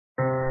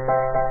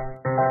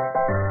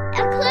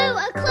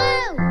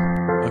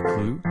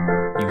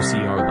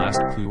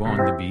clue on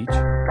the beach?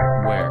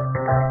 Where?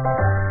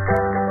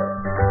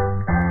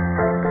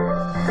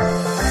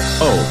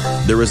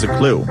 Oh, there is a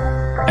clue.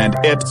 And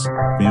it's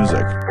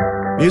music.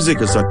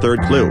 Music is our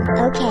third clue.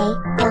 Okay,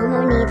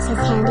 Elmo needs his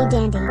handy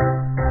dandy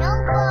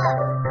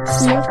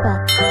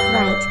notebook.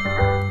 Right.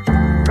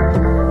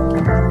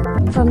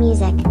 For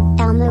music,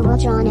 Elmo will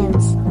draw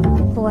notes.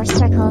 4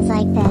 circles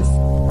like this.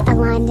 A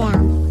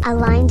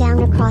line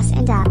down across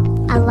and up,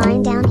 a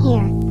line down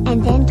here,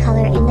 and then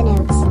color in the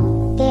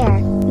notes. There,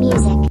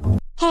 music.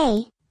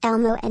 Hey,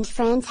 Elmo and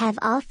friends have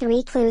all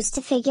 3 clues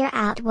to figure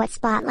out what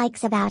Spot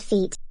likes about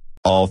feet.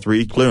 All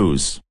 3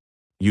 clues.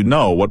 You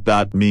know what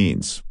that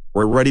means.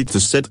 We're ready to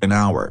sit an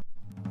hour.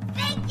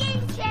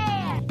 Thinking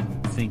chair!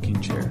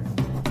 Thinking chair.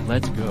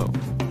 Let's go.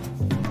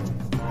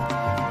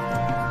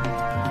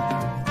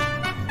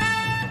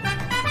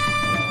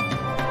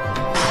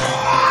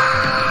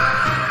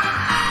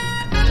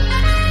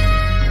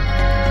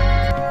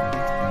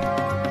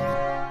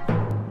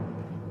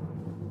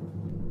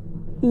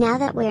 Now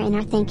that we're in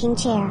our thinking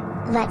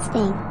chair, let's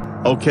think.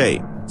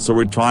 Okay, so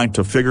we're trying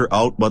to figure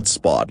out what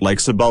Spot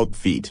likes about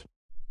feet.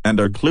 And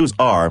our clues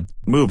are,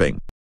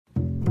 moving.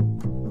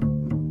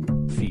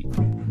 Feet.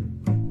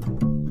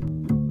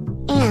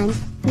 And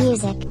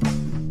music.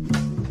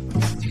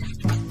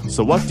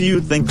 So what do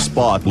you think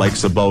Spot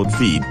likes about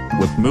feet,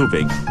 with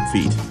moving,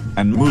 feet,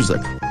 and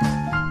music?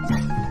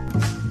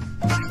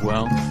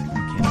 Well,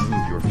 you can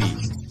move your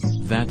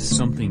feet. That's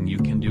something you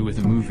can do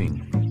with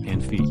moving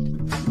and feet.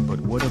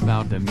 But what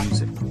about the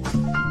music?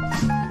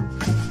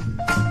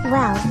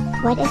 Well,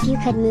 what if you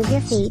could move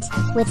your feet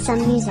with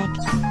some music?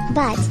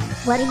 But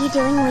what are you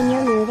doing when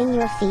you're moving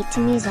your feet to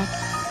music?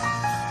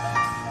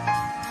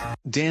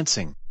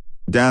 Dancing.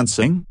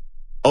 Dancing?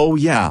 Oh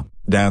yeah,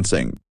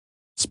 dancing.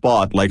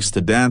 Spot likes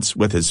to dance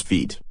with his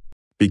feet.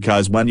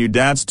 Because when you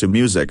dance to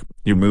music,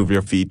 you move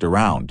your feet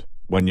around,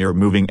 when you're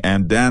moving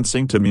and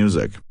dancing to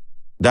music.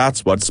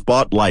 That's what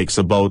Spot likes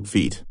about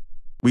feet.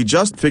 We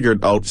just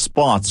figured out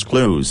Spot's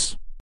clues.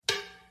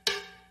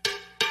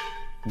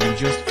 We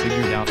just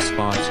figured out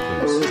Spot's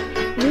clues.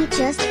 We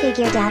just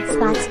figured out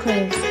Spot's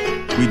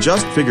clues. We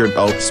just figured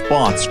out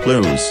Spot's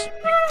clues.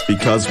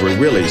 Because we're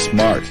really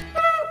smart.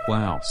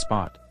 Wow,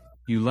 Spot.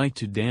 You like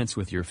to dance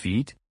with your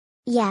feet?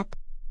 Yep.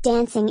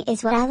 Dancing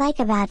is what I like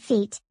about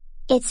feet.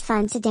 It's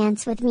fun to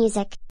dance with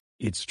music.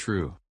 It's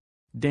true.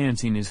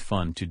 Dancing is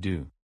fun to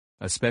do.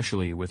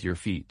 Especially with your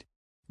feet.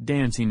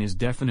 Dancing is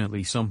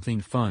definitely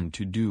something fun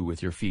to do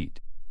with your feet.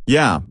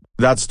 Yeah,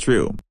 that's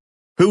true.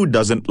 Who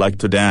doesn't like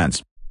to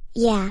dance?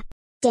 Yeah.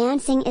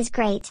 Dancing is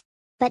great.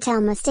 But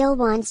Elmo still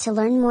wants to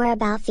learn more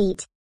about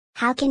feet.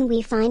 How can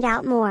we find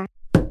out more?